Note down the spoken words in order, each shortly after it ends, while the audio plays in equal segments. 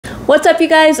What's up, you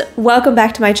guys? Welcome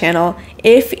back to my channel.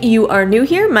 If you are new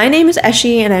here, my name is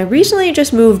Eshi and I recently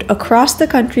just moved across the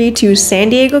country to San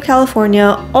Diego,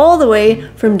 California, all the way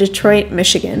from Detroit,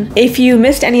 Michigan. If you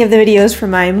missed any of the videos from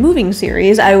my moving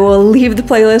series, I will leave the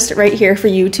playlist right here for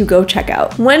you to go check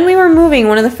out. When we were moving,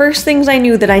 one of the first things I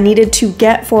knew that I needed to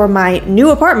get for my new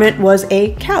apartment was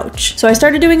a couch. So I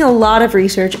started doing a lot of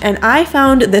research and I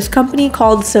found this company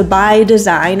called Sabai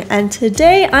Design, and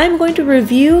today I'm going to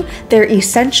review their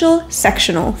Essential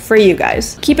Sectional for you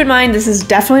guys. Keep in mind, this is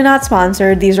definitely not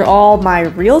sponsored. These are all my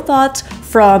real thoughts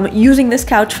from using this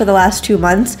couch for the last 2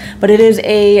 months, but it is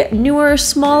a newer,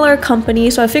 smaller company,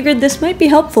 so I figured this might be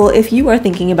helpful if you are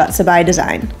thinking about Sabai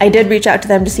Design. I did reach out to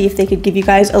them to see if they could give you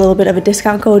guys a little bit of a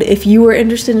discount code if you were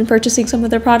interested in purchasing some of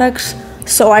their products,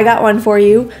 so I got one for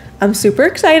you. I'm super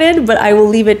excited, but I will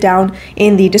leave it down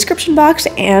in the description box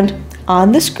and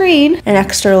on the screen. An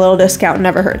extra little discount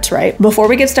never hurts, right? Before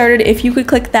we get started, if you could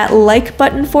click that like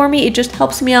button for me, it just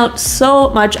helps me out so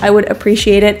much. I would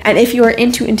appreciate it. And if you are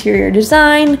into interior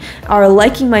design, are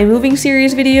liking my moving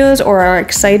series videos, or are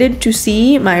excited to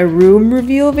see my room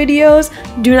reveal videos,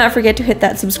 do not forget to hit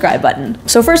that subscribe button.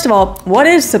 So first of all, what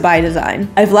is Sabai Design?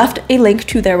 I've left a link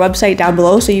to their website down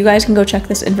below so you guys can go check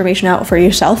this information out for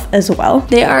yourself as well.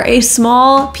 They are a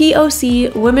small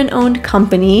POC women-owned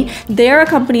company. They are a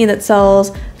company that sells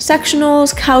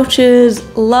sectionals, couches,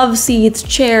 love seats,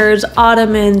 chairs,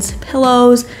 ottomans,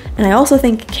 pillows, and I also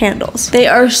think candles. They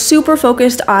are super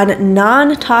focused on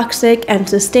non-toxic and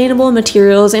sustainable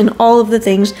materials in all of the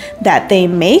things that they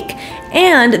make,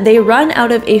 and they run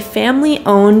out of a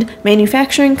family-owned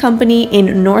manufacturing company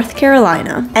in North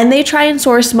Carolina. And they try and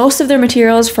source most of their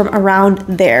materials from around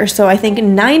there. So I think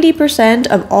 90%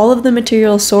 of all of the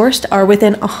materials sourced are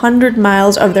within 100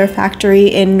 miles of their factory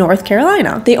in North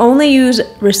Carolina. They only use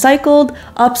recycled,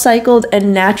 upcycled,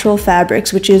 and natural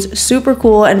fabrics, which is super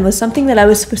cool and was something that I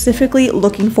was specifically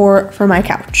looking for my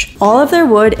couch. All of their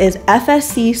wood is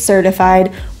FSC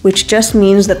certified, which just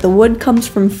means that the wood comes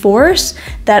from forests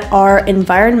that are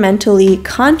environmentally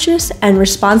conscious and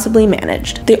responsibly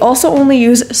managed. They also only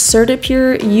use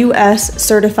CertiPure US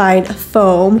certified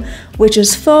foam, which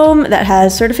is foam that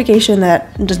has certification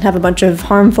that doesn't have a bunch of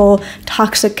harmful,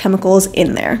 toxic chemicals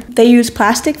in there. They use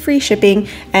plastic-free shipping,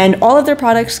 and all of their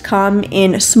products come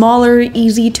in smaller,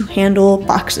 easy-to-handle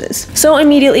boxes. So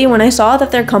immediately when I saw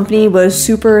that their company was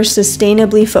super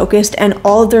sustainably focused and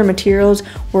all of their materials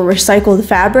were recycled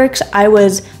fabrics, I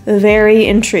was very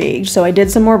intrigued, so I did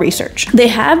some more research. They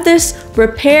have this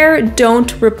Repair,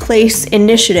 Don't Replace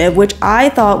initiative, which I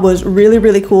thought was really,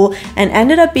 really cool and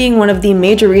ended up being one of the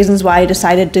major reasons why I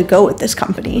decided to go with this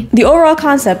company. The overall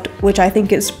concept, which I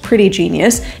think is pretty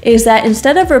genius, is that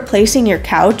instead of replacing your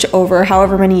couch over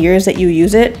however many years that you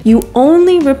use it, you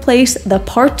only replace the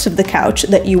parts of the couch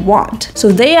that you want. So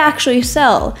they actually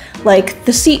sell like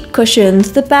the seat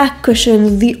cushions, the back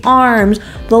cushions, the arms,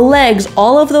 the legs,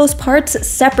 all of those parts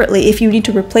separately if you need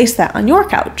to replace that on your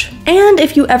couch. And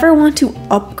if you ever want to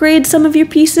upgrade some of your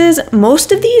pieces,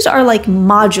 most of these are like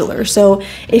modular. So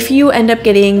if you end up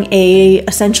getting a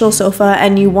essential sofa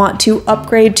and you want to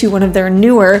upgrade to one of their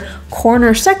newer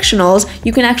corner sectionals,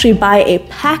 you can actually buy a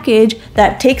package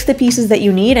that takes the pieces that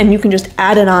you need and you can just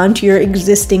add it on to your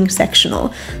existing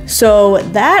sectional. So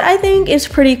that I think is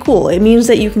pretty cool. It means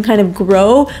that you can kind of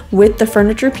grow with the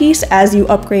furniture piece as you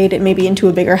upgrade it maybe into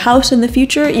a bigger house in the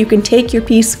future. You can take your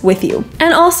piece with you.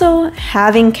 And also,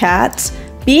 having cats,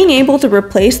 being able to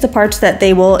replace the parts that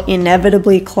they will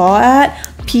inevitably claw at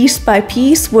piece by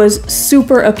piece was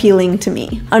super appealing to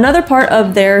me. Another part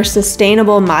of their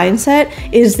sustainable mindset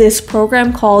is this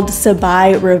program called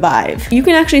Sabai Revive. You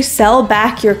can actually sell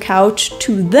back your couch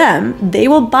to them. They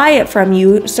will buy it from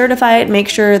you, certify it, make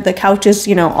sure the couch is,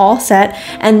 all set,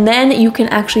 and then you can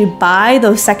actually buy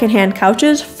those secondhand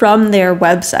couches from their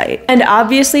website. And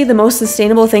obviously the most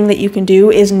sustainable thing that you can do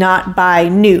is not buy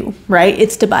new, right?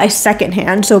 It's to buy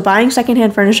secondhand. So buying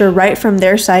secondhand furniture right from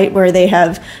their site where they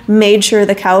have made sure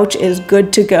the couch is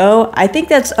good to go, I think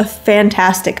that's a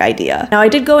fantastic idea. Now, I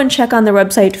did go and check on their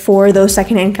website for those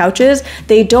secondhand couches.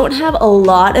 They don't have a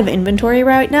lot of inventory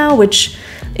right now, which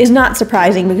is not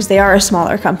surprising because they are a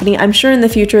smaller company. I'm sure in the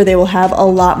future they will have a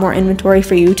lot more inventory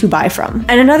for you to buy from.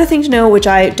 And another thing to know, which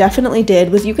I definitely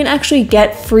did, was you can actually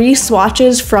get free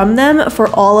swatches from them for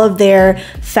all of their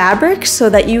fabrics so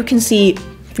that you can see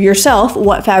for yourself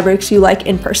what fabrics you like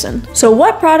in person. So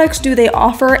what products do they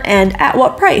offer and at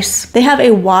what price? They have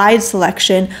a wide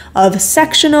selection of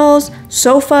sectionals,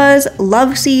 sofas,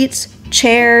 love seats,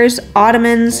 chairs,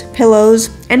 ottomans, pillows,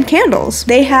 and candles.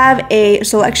 They have a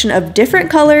selection of different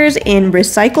colors in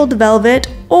recycled velvet,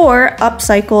 or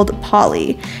upcycled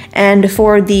poly. And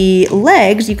for the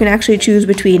legs, you can actually choose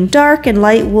between dark and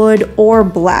light wood or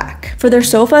black. For their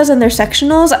sofas and their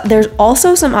sectionals, there's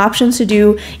also some options to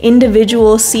do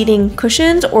individual seating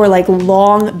cushions or like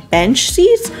long bench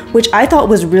seats, which I thought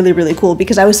was really, really cool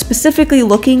because I was specifically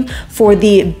looking for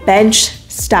the bench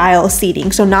style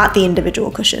seating, so not the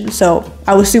individual cushion. So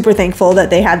I was super thankful that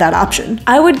they had that option.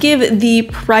 I would give the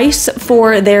price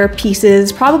for their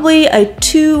pieces probably a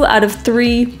 2 out of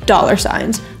 3 dollar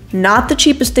signs. Not the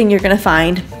cheapest thing you're gonna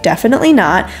find, definitely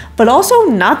not, but also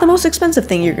not the most expensive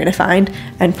thing you're gonna find.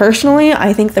 And personally,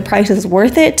 I think the price is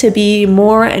worth it to be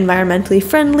more environmentally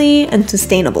friendly and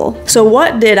sustainable. So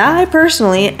what did I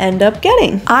personally end up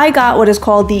getting? I got what is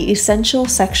called the Essential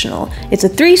Sectional. It's a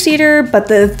 3-seater, but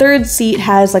the 3rd seat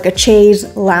has like a chaise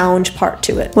lounge part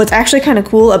to it. What's actually kind of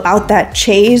cool about that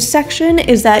chaise section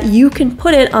is that you can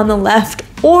put it on the left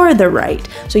or the right.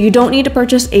 So you don't need to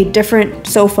purchase a different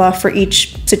sofa for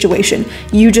each situation.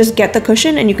 You just get the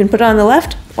cushion and you can put it on the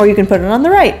left or you can put it on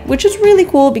the right, which is really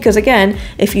cool because again,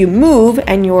 if you move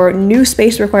and your new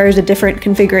space requires a different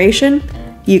configuration,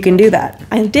 you can do that.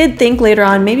 I did think later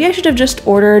on, maybe I should have just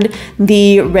ordered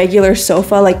the regular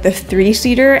sofa, like the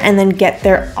 3-seater, and then get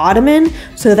their ottoman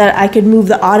so that I could move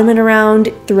the ottoman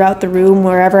around throughout the room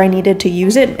wherever I needed to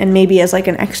use it and maybe as like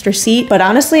an extra seat. But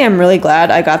honestly, I'm really glad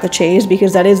I got the chaise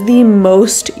because that is the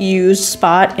most used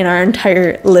spot in our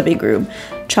entire living room.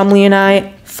 Chumley and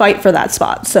I fight for that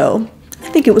spot, so I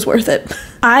think it was worth it.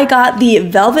 I got the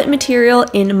velvet material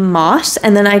in moss,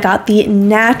 and then I got the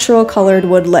natural colored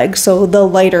wood leg, so the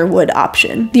lighter wood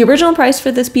option. The original price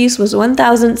for this piece was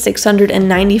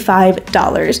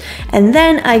 $1,695, and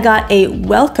then I got a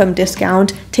welcome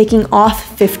discount taking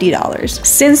off $50.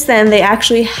 Since then, they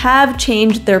actually have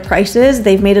changed their prices.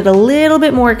 They've made it a little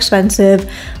bit more expensive.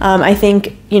 I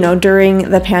think, you know, during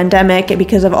the pandemic,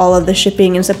 because of all of the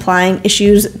shipping and supplying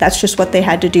issues, that's just what they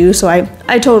had to do, so I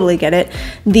totally get it.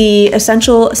 The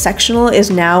Essential Sectional is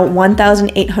now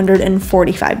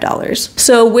 $1,845.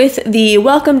 So with the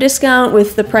welcome discount,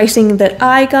 with the pricing that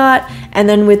I got, and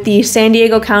then with the San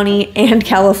Diego County and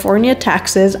California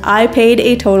taxes, I paid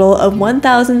a total of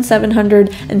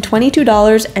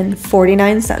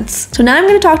 $1,722.49. So now I'm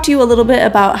going to talk to you a little bit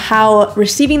about how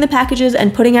receiving the packages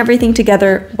and putting everything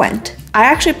together went. I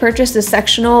actually purchased the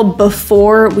sectional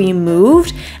before we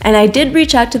moved, and I did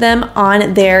reach out to them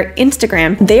on their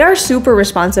Instagram. They are super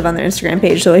responsive on their Instagram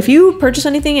page, so if you purchase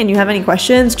anything and you have any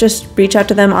questions, just reach out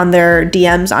to them on their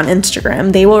DMs on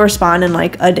Instagram. They will respond in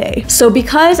like a day. So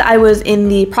because I was in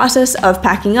the process of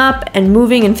packing up and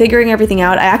moving and figuring everything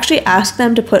out, I actually asked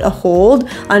them to put a hold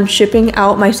on shipping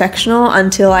out my sectional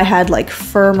until I had like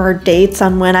firmer dates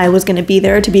on when I was going to be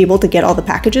there to be able to get all the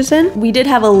packages in. We did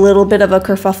have a little bit of a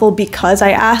kerfuffle because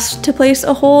I asked to place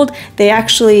a hold. They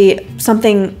actually,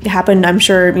 something happened, I'm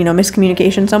sure, you know,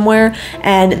 miscommunication somewhere,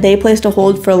 and they placed a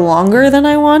hold for longer than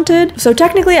I wanted. So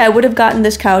technically I would have gotten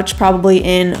this couch probably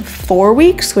in 4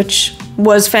 weeks, which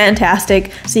was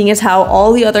fantastic, seeing as how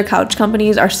all the other couch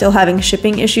companies are still having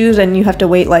shipping issues and you have to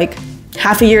wait like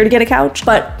half a year to get a couch.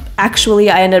 But actually,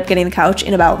 I ended up getting the couch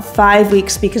in about 5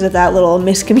 weeks because of that little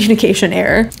miscommunication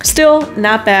error. Still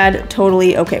not bad,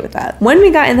 totally okay with that. When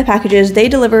we got in the packages, they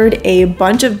delivered a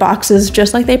bunch of boxes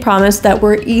just like they promised that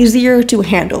were easier to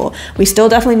handle. We still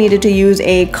definitely needed to use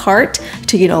a cart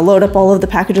to, you know, load up all of the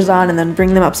packages on and then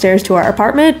bring them upstairs to our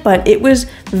apartment, but it was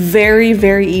very,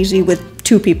 very easy with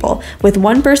 2 people. With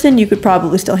 1 person, you could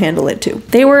probably still handle it too.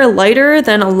 They were lighter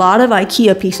than a lot of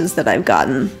IKEA pieces that I've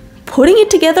gotten. Putting it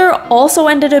together also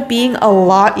ended up being a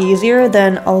lot easier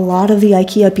than a lot of the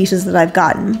IKEA pieces that I've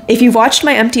gotten. If you've watched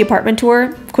my empty apartment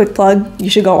tour, quick plug, you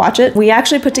should go watch it. We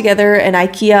actually put together an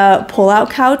IKEA pull-out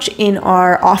couch in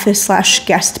our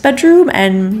office/guest bedroom,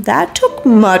 and that took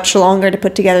much longer to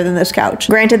put together than this couch.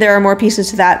 Granted, there are more pieces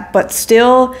to that, but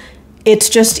still, it's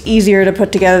just easier to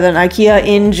put together than IKEA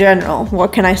in general.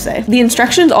 What can I say? The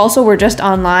instructions also were just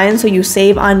online, so you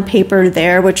save on paper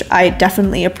there, which I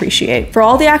definitely appreciate. For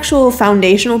all the actual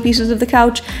foundational pieces of the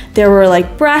couch, there were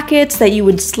like brackets that you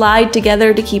would slide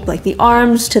together to keep like the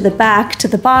arms to the back, to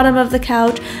the bottom of the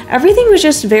couch. Everything was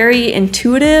just very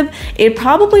intuitive. It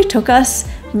probably took us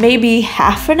maybe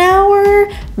half an hour,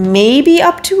 maybe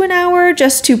up to an hour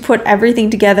just to put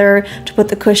everything together, to put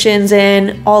the cushions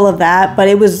in, all of that, but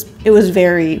it was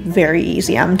very, very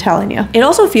easy, I'm telling you. It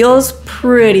also feels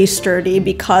pretty sturdy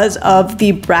because of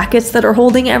the brackets that are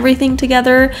holding everything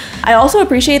together. I also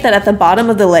appreciate that at the bottom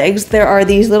of the legs, there are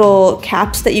these little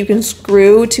caps that you can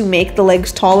screw to make the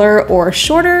legs taller or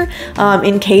shorter,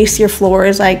 in case your floor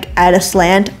is like at a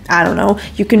slant. I don't know,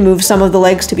 you can move some of the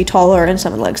legs to be taller and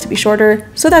some of the legs to be shorter.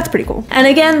 So that's pretty cool. And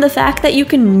again, the fact that you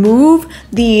can move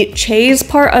the chaise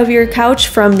part of your couch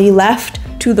from the left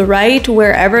to the right,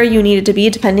 wherever you need it to be,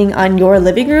 depending on your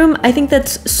living room. I think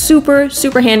that's super,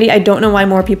 super handy. I don't know why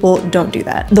more people don't do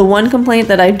that. The one complaint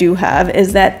that I do have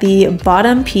is that the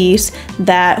bottom piece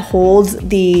that holds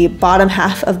the bottom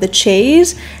half of the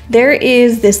chaise, there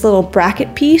is this little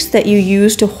bracket piece that you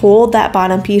use to hold that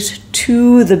bottom piece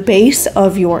to the base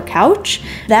of your couch.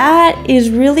 That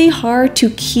is really hard to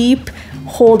keep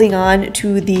holding on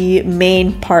to the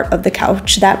main part of the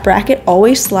couch. That bracket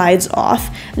always slides off,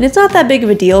 and it's not that big of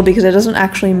a deal because it doesn't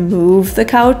actually move the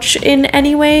couch in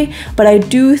any way, but I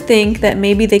do think that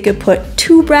maybe they could put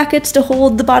 2 brackets to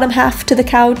hold the bottom half to the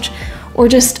couch, or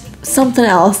just something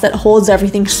else that holds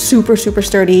everything super, super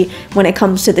sturdy when it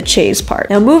comes to the chaise part.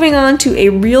 Now, moving on to a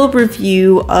real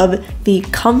review of the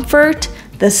comfort,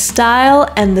 the style,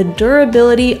 and the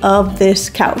durability of this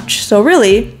couch. So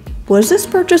really, was this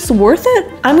purchase worth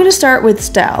it? I'm gonna start with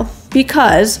style,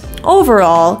 because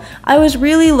overall, I was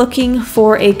really looking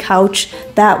for a couch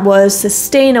that was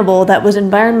sustainable, that was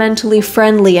environmentally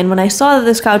friendly, and when I saw that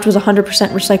this couch was 100%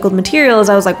 recycled materials,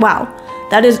 I was like, wow,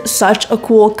 that is such a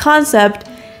cool concept.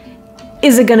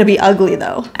 Is it gonna be ugly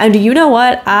though? And you know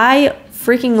what? I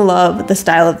freaking love the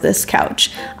style of this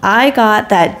couch. I got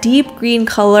that deep green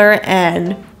color,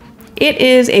 and it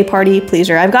is a party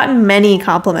pleaser. I've gotten many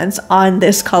compliments on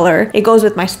this color. It goes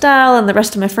with my style and the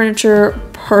rest of my furniture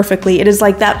perfectly. It is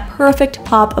like that perfect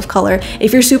pop of color.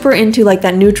 If you're super into like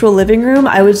that neutral living room,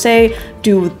 I would say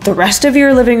do the rest of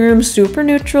your living room super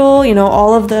neutral, you know,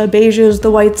 all of the beiges,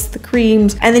 the whites, the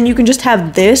creams, and then you can just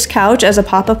have this couch as a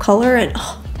pop of color, and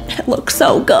oh, it looks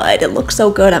so good. It looks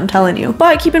so good, I'm telling you.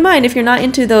 But keep in mind, if you're not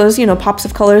into those, you know, pops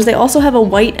of colors, they also have a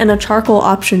white and a charcoal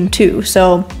option too.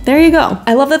 So there you go.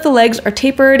 I love that the legs are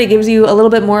tapered. It gives you a little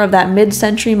bit more of that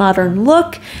mid-century modern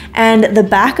look. And the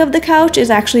back of the couch is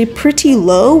actually pretty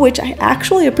low, which I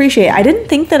actually appreciate. I didn't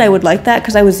think that I would like that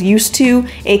because I was used to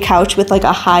a couch with like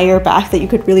a higher back that you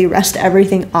could really rest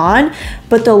everything on.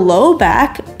 But the low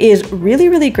back is really,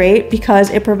 really great because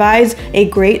it provides a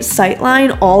great sight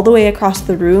line all the way across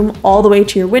the room, all the way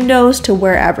to your windows, to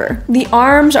wherever. The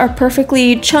arms are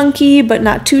perfectly chunky, but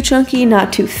not too chunky,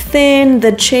 not too thin.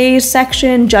 The chaise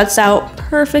section juts out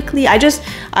perfectly.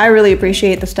 I really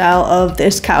appreciate the style of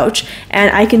this couch,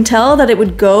 and I can tell that it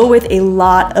would go with a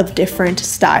lot of different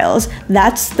styles.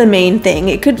 That's the main thing.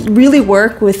 It could really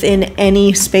work within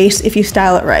any space if you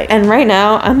style it right. And right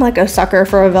now, I'm like a sucker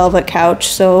for a velvet couch,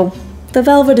 so the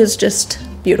velvet is just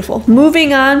beautiful.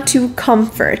 Moving on to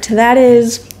comfort. That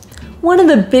is one of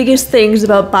the biggest things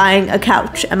about buying a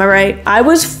couch, am I right? I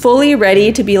was fully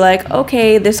ready to be like,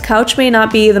 okay, this couch may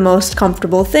not be the most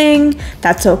comfortable thing.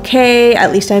 That's okay.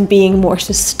 At least I'm being more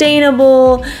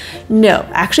sustainable. No,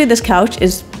 actually this couch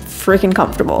is freaking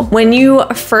comfortable. When you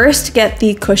first get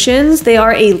the cushions, they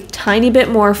are a tiny bit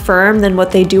more firm than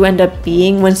what they do end up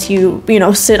being once you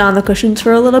know, sit on the cushions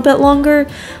for a little bit longer.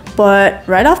 But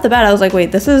right off the bat, I was like,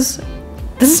 wait, this is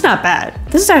not bad.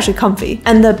 This is actually comfy.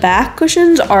 And the back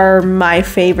cushions are my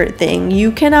favorite thing.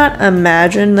 You cannot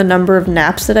imagine the number of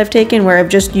naps that I've taken where I've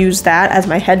just used that as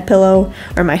my head pillow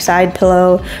or my side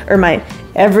pillow or my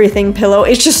everything pillow.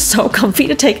 It's just so comfy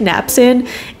to take naps in.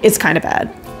 It's kind of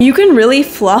bad. You can really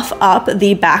fluff up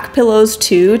the back pillows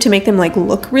too to make them like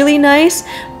look really nice,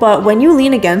 but when you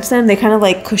lean against them, they kind of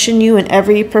like cushion you in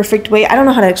every perfect way. I don't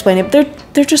know how to explain it, but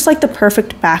they're just like the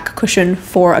perfect back cushion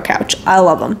for a couch. I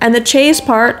love them. And the chaise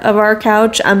part of our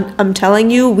couch, I'm telling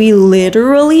you, we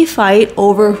literally fight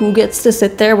over who gets to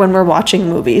sit there when we're watching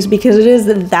movies because it is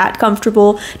that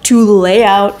comfortable to lay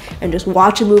out and just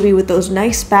watch a movie with those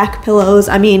nice back pillows.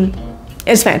 I mean,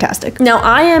 it's fantastic. Now,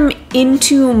 I am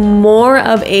into more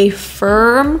of a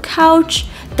firm couch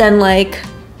than like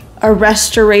a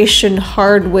restoration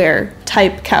hardware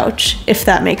type couch, if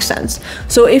that makes sense.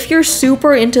 So if you're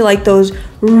super into like those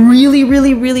really,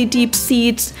 really, really deep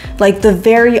seats, like the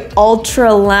very ultra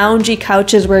loungy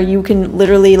couches where you can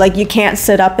literally, like, you can't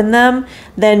sit up in them,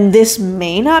 then this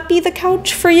may not be the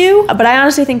couch for you. But I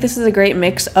honestly think this is a great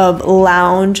mix of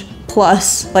lounge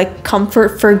plus like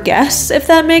comfort for guests, if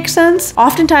that makes sense.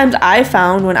 Oftentimes I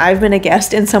found when I've been a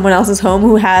guest in someone else's home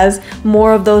who has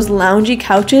more of those loungy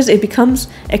couches, it becomes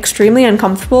extremely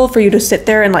uncomfortable for you to sit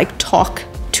there and like talk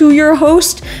to your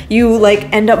host. You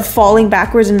like end up falling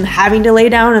backwards and having to lay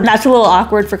down, and that's a little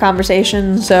awkward for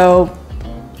conversation. So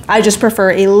I just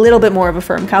prefer a little bit more of a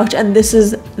firm couch, and this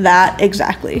is that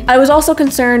exactly. I was also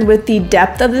concerned with the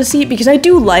depth of the seat because I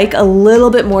do like a little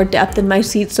bit more depth in my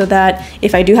seat so that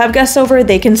if I do have guests over,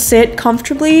 they can sit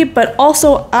comfortably, but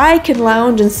also I can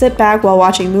lounge and sit back while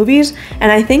watching movies,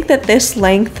 and I think that this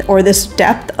length or this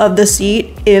depth of the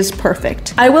seat is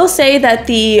perfect. I will say that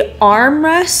the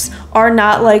armrests are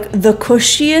not like the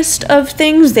cushiest of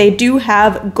things. They do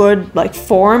have good like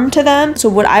form to them. So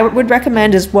what I would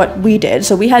recommend is what we did.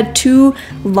 So we had 2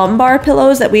 lumbar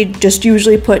pillows that we just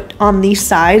usually put on the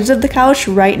sides of the couch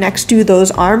right next to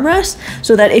those armrests,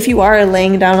 so that if you are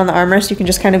laying down on the armrest, you can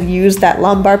just kind of use that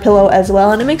lumbar pillow as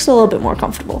well, and it makes it a little bit more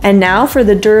comfortable. And now for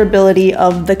the durability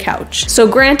of the couch. So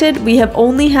granted, we have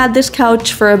only had this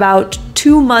couch for about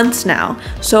 2 months now,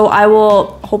 so I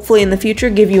will hopefully in the future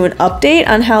give you an update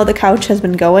on how the couch has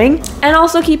been going. And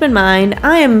also keep in mind,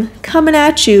 I am coming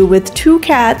at you with 2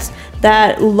 cats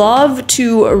that love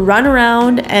to run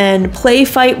around and play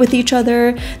fight with each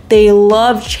other. They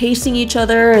love chasing each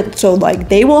other, so like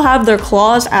they will have their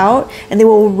claws out and they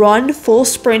will run full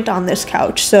sprint on this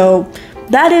couch. So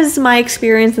that is my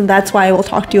experience, and that's why I will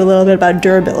talk to you a little bit about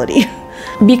durability.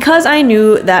 Because I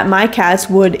knew that my cats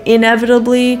would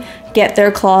inevitably get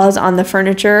their claws on the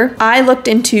furniture, I looked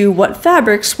into what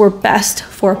fabrics were best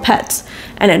for pets.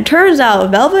 And it turns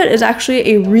out velvet is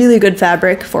actually a really good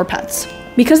fabric for pets.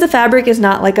 Because the fabric is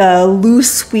not like a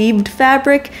loose weaved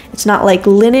fabric, it's not like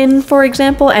linen, for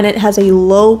example, and it has a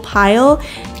low pile,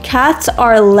 cats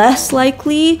are less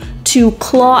likely to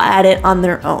claw at it on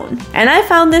their own. And I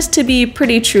found this to be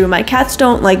pretty true. My cats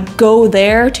don't like go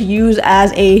there to use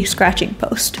as a scratching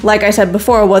post. Like I said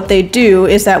before, what they do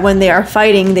is that when they are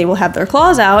fighting, they will have their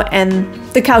claws out and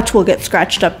the couch will get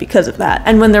scratched up because of that.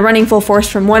 And when they're running full force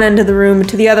from one end of the room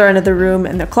to the other end of the room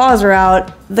and their claws are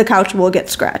out, the couch will get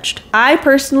scratched. I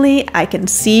can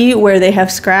see where they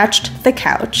have scratched the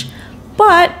couch,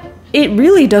 but it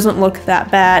really doesn't look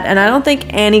that bad, and I don't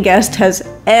think any guest has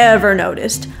ever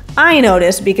noticed. I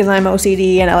noticed because I'm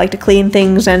OCD and I like to clean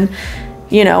things, and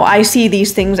you know, I see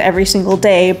these things every single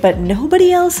day, but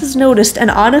nobody else has noticed,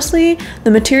 and honestly,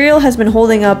 the material has been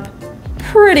holding up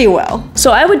pretty well.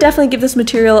 So I would definitely give this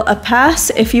material a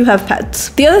pass if you have pets.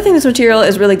 The other thing this material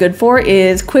is really good for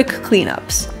is quick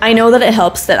cleanups. I know that it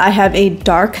helps that I have a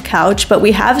dark couch, but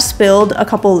we have spilled a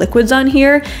couple liquids on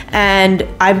here and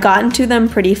I've gotten to them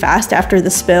pretty fast after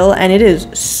the spill, and it is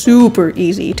super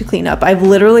easy to clean up. I've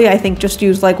literally, I think, just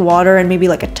used like water and maybe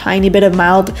like a tiny bit of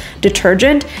mild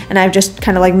detergent, and I've just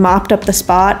kind of like mopped up the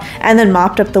spot and then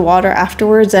mopped up the water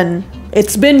afterwards, and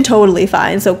it's been totally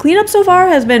fine. So cleanup so far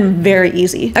has been very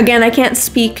easy. Again, I can't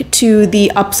speak to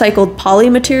the upcycled poly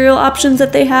material options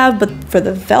that they have, but for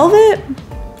the velvet,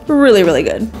 really, really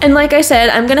good. And like I said,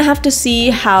 I'm gonna have to see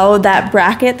how that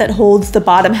bracket that holds the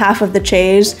bottom half of the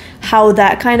chaise, how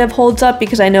that kind of holds up,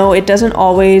 because I know it doesn't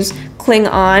always cling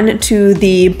on to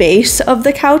the base of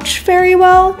the couch very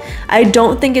well. I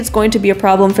don't think it's going to be a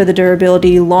problem for the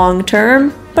durability long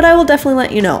term, but I will definitely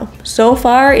let you know. So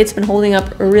far, it's been holding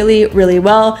up really, really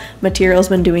well. Material's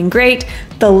been doing great.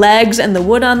 The legs and the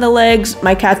wood on the legs,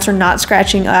 my cats are not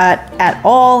scratching at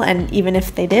all, and even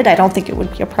if they did, I don't think it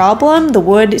would be a problem. The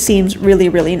wood seems really,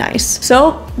 really nice.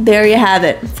 So there you have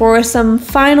it. For some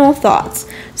final thoughts,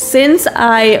 since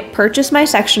I purchased my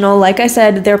sectional, like I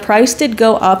said, their price did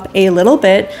go up a little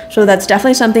bit, so that's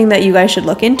definitely something that you guys should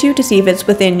look into to see if it's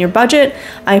within your budget.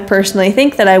 I personally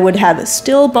think that I would have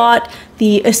still bought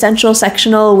the essential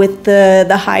sectional with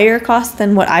the higher cost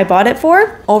than what I bought it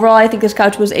for. Overall, I think this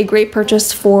couch was a great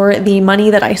purchase for the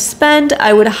money that I spent.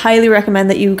 I would highly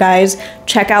recommend that you guys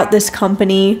check out this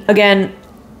company. Again,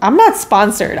 I'm not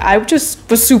sponsored. I just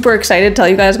was super excited to tell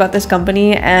you guys about this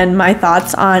company and my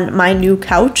thoughts on my new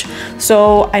couch.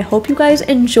 So I hope you guys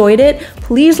enjoyed it.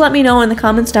 Please let me know in the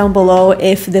comments down below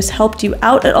if this helped you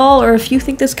out at all, or if you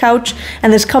think this couch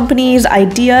and this company's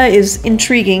idea is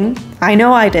intriguing. I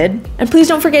know I did. And please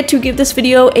don't forget to give this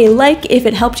video a like if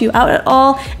it helped you out at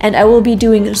all, and I will be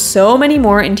doing so many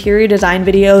more interior design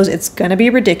videos. It's gonna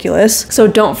be ridiculous. So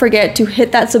don't forget to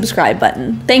hit that subscribe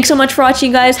button. Thanks so much for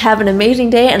watching, guys. Have an amazing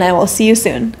day, and I will see you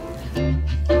soon.